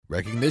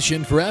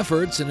recognition for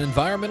efforts in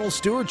environmental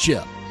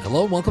stewardship.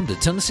 Hello and welcome to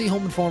Tennessee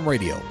Holman Farm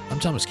Radio.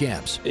 I'm Thomas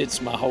Capps.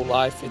 It's my whole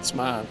life. It's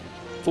my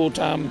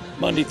full-time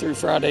Monday through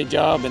Friday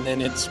job, and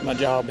then it's my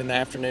job in the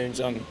afternoons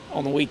on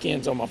the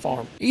weekends on my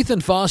farm. Ethan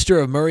Foster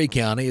of Maury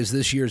County is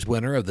this year's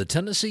winner of the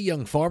Tennessee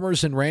Young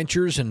Farmers and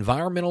Ranchers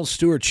Environmental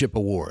Stewardship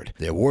Award.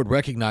 The award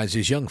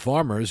recognizes young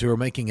farmers who are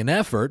making an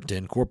effort to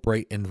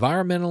incorporate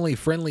environmentally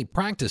friendly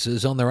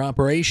practices on their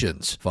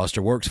operations.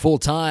 Foster works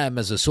full-time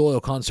as a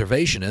soil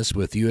conservationist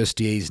with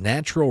USDA's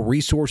Natural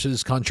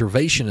Resources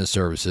Conservationist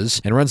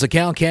Services and runs a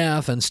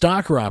cow-calf and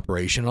stocker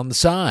operation on the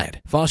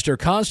side. Foster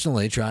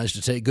constantly tries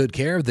to take good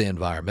care of the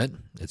environment.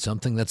 It's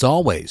something that's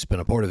always been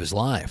a part of his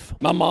life.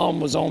 My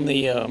mom was on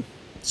the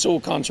soil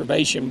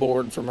conservation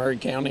board for Maury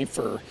County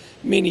for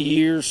many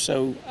years,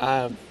 so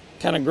I've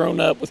kind of grown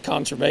up with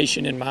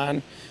conservation in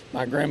mind.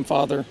 My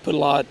grandfather put a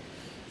lot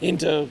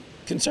into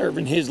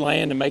conserving his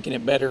land and making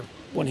it better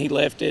when he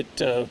left it.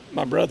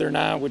 My brother and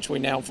I, which we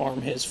now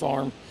farm his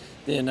farm,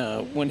 then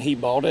when he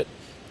bought it.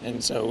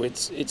 And so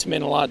it's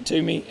meant a lot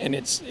to me, and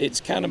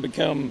it's kind of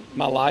become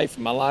my life,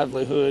 my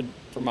livelihood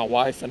for my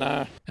wife and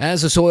I.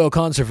 As a soil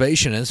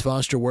conservationist,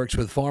 Foster works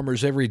with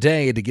farmers every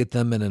day to get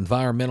them in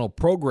environmental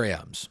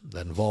programs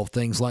that involve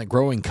things like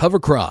growing cover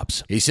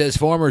crops. He says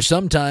farmers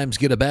sometimes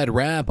get a bad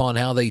rap on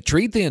how they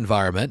treat the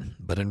environment,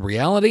 but in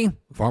reality,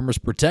 farmers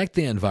protect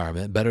the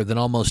environment better than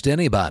almost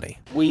anybody.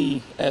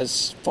 We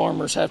as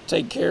farmers have to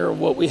take care of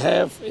what we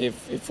have.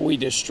 If we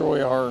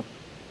destroy our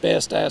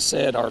best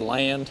asset, our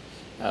land,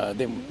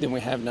 then we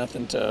have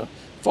nothing to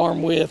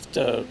farm with,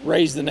 to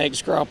raise the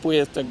next crop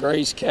with, to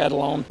graze cattle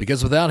on.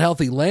 Because without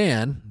healthy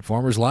land,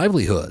 farmers'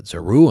 livelihoods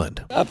are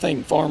ruined. I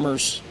think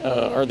farmers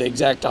are the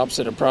exact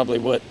opposite of probably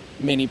what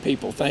many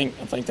people think.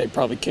 I think they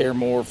probably care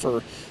more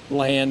for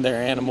land, their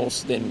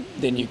animals, than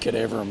you could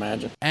ever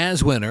imagine.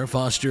 As winner,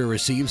 Foster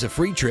receives a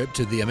free trip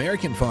to the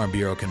American Farm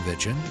Bureau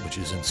Convention, which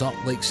is in Salt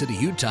Lake City,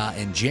 Utah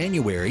in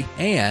January,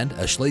 and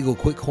a Schlegel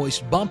Quick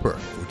Hoist bumper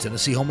for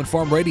Tennessee Holman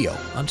Farm Radio.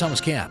 I'm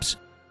Thomas Capps.